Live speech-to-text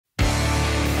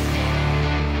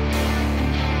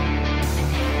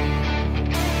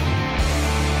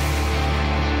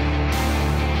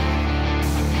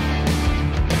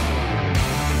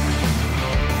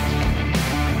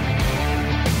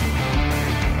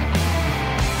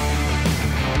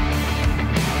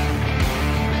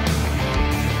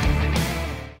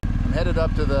headed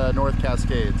up to the North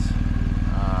Cascades.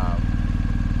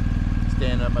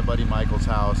 Staying at my buddy Michael's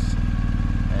house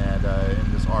and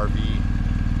in this RV,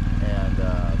 and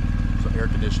some air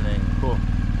conditioning, cool.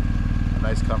 A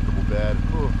nice comfortable bed,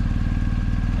 cool.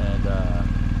 And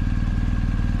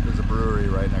there's a brewery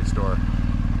right next door,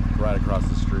 right across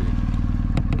the street.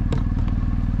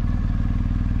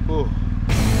 Ooh.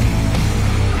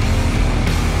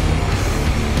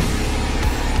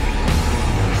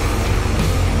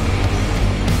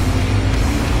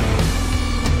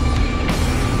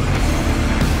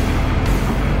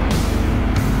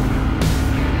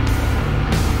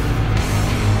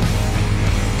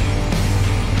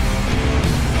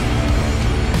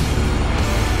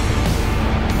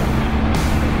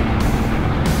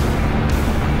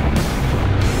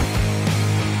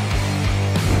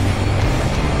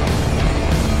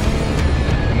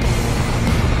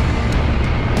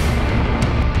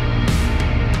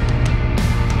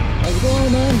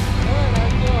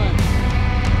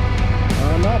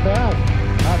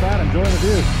 Enjoying the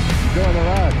view, enjoying the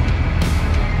ride.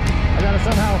 I gotta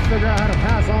somehow figure out how to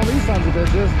pass all these sons of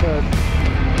bitches, but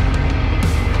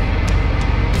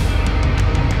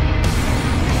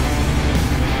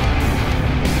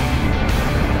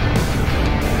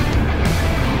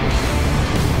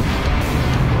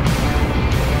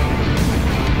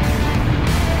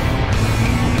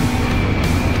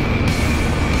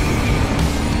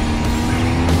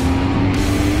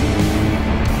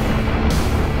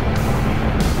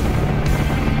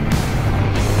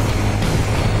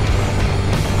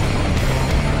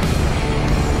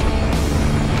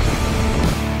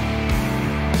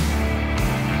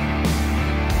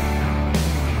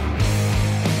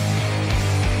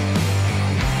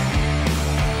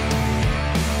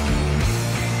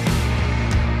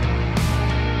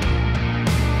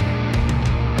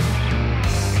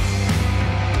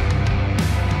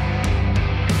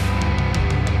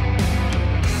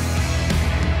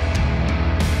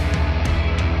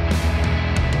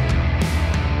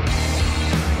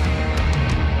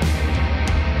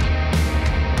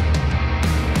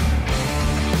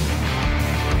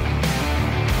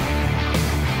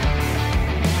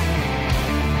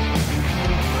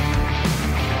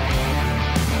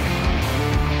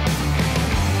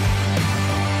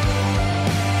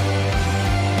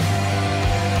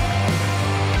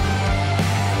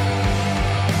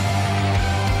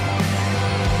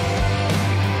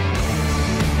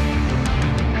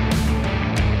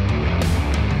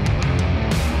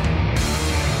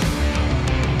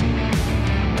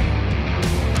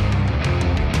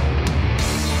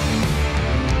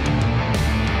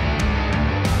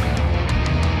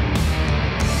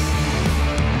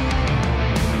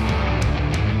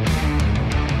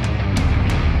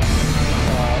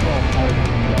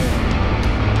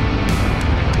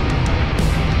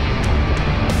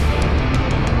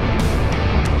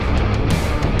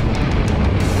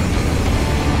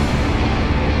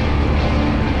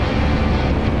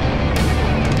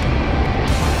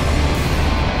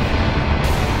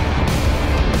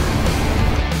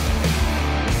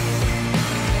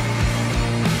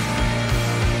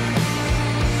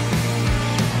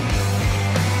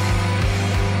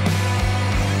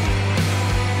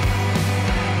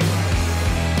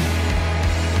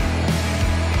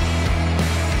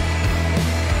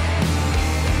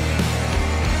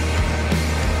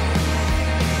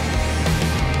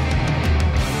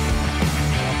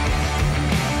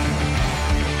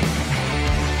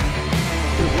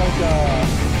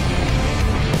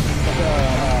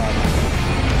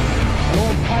an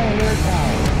old pioneer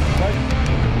town.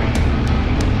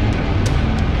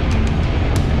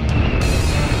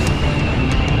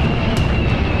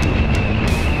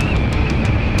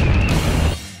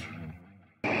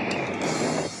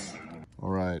 All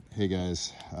right, hey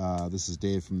guys, this is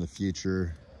Dave from the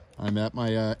future. I'm at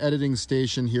my editing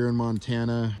station here in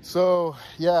Montana. So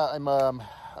yeah, I'm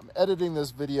editing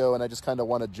this video and I just kind of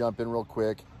want to jump in real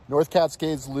quick. North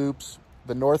Cascades loops,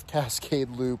 the North Cascade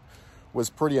loop was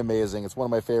pretty amazing. It's one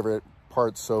of my favorite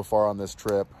parts so far on this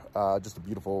trip. Just a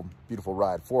beautiful, beautiful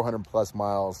ride, 400 plus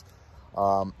miles.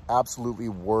 Absolutely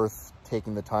worth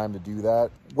taking the time to do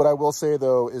that. What I will say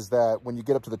though is that when you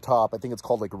get up to the top, I think it's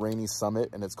called like Rainy Summit,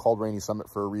 and it's called Rainy Summit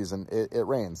for a reason. It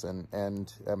rains, and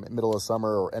middle of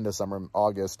summer or end of summer in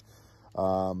August,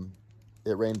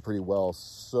 it rained pretty well.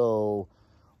 So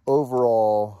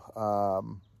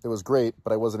overall, it was great,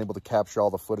 but I wasn't able to capture all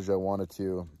the footage I wanted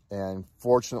to. And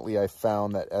fortunately, I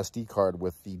found that SD card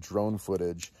with the drone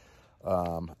footage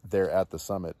there at the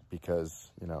summit, because,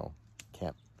 you know,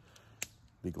 can't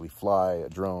legally fly a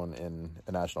drone in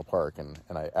a national park, and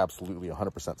I absolutely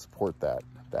 100% support that.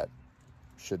 That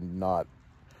should not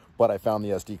but I found the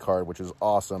SD card, which is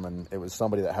awesome. And it was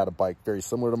somebody that had a bike very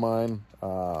similar to mine,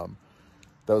 that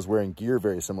was wearing gear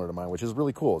very similar to mine, which is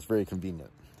really cool. It's very convenient,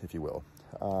 if you will.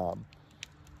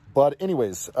 But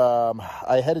anyways,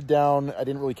 I headed down. I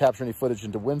didn't really capture any footage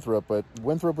into Winthrop, but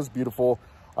Winthrop was beautiful.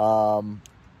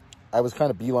 I was kind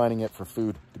of beelining it for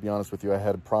food, to be honest with you. I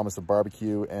had a promise of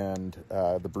barbecue and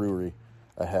the brewery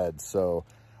ahead. So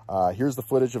here's the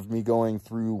footage of me going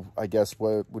through, I guess,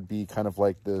 what would be kind of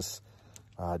like this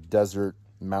desert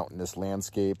mountainous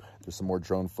landscape. There's some more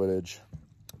drone footage,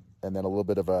 and then a little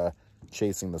bit of a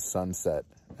chasing the sunset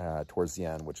towards the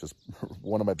end, which is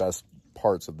one of my best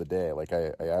parts of the day. Like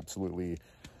I absolutely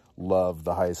love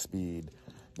the high speed,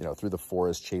 you know, through the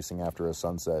forest chasing after a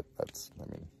sunset. That's, I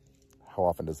mean, how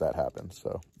often does that happen?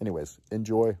 So anyways,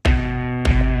 enjoy.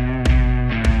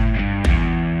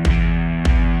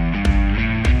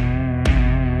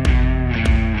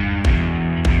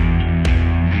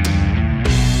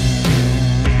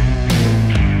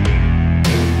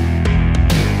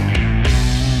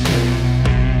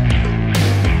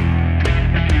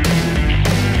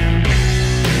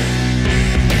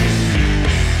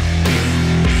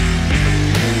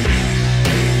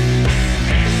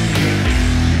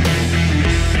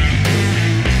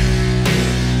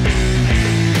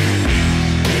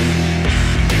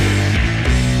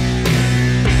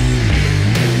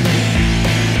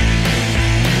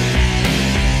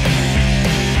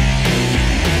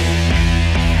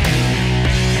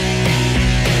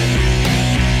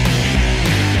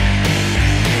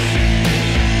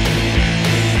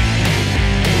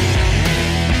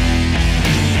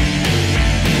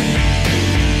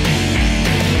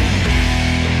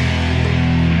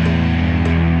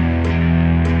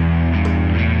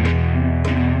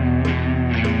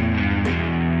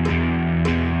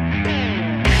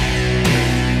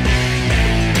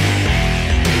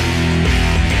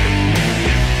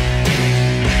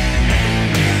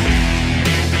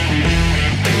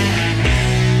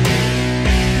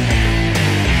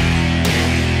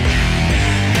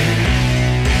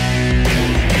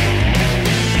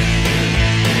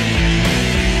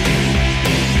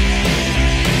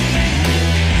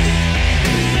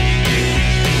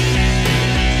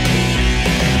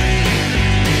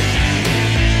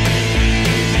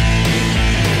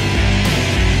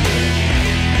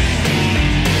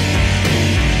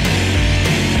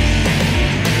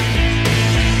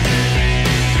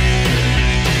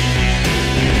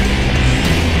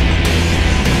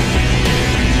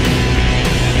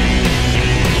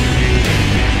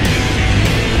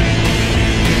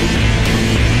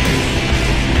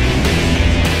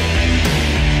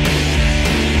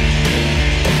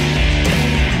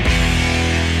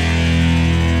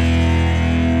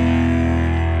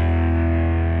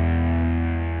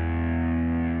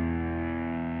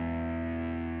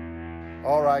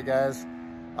 All right, guys.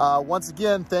 Once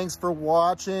again, thanks for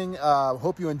watching.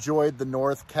 Hope you enjoyed the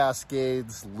North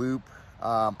Cascades loop.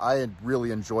 I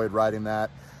really enjoyed riding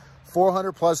that.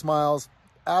 400 plus miles,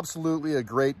 absolutely a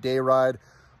great day ride.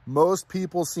 Most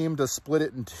people seem to split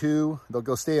it in two. They'll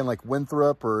go stay in like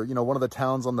Winthrop or, you know, one of the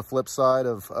towns on the flip side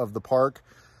of the park,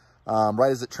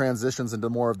 right as it transitions into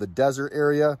more of the desert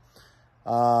area.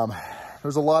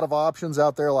 There's a lot of options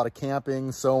out there, a lot of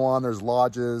camping, so on. There's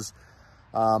lodges.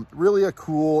 Really a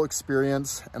cool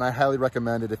experience, and I highly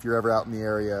recommend it if you're ever out in the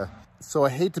area. So I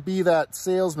hate to be that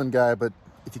salesman guy, but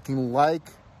if you can like,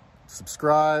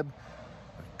 subscribe,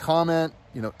 comment,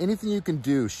 you know, anything you can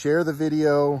do, share the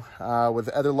video with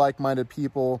other like-minded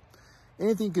people,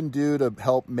 anything you can do to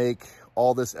help make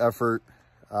all this effort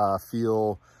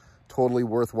feel totally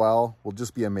worthwhile will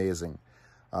just be amazing.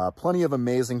 Plenty of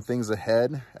amazing things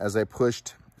ahead as I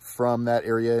pushed from that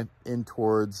area in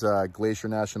towards Glacier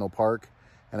National Park,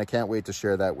 and I can't wait to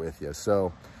share that with you.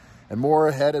 So, and more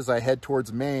ahead as I head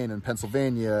towards Maine and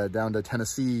Pennsylvania, down to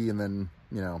Tennessee, and then,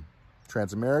 you know,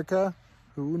 Transamerica,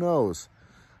 who knows?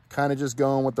 Kind of just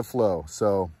going with the flow.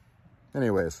 So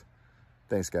anyways,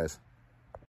 thanks guys.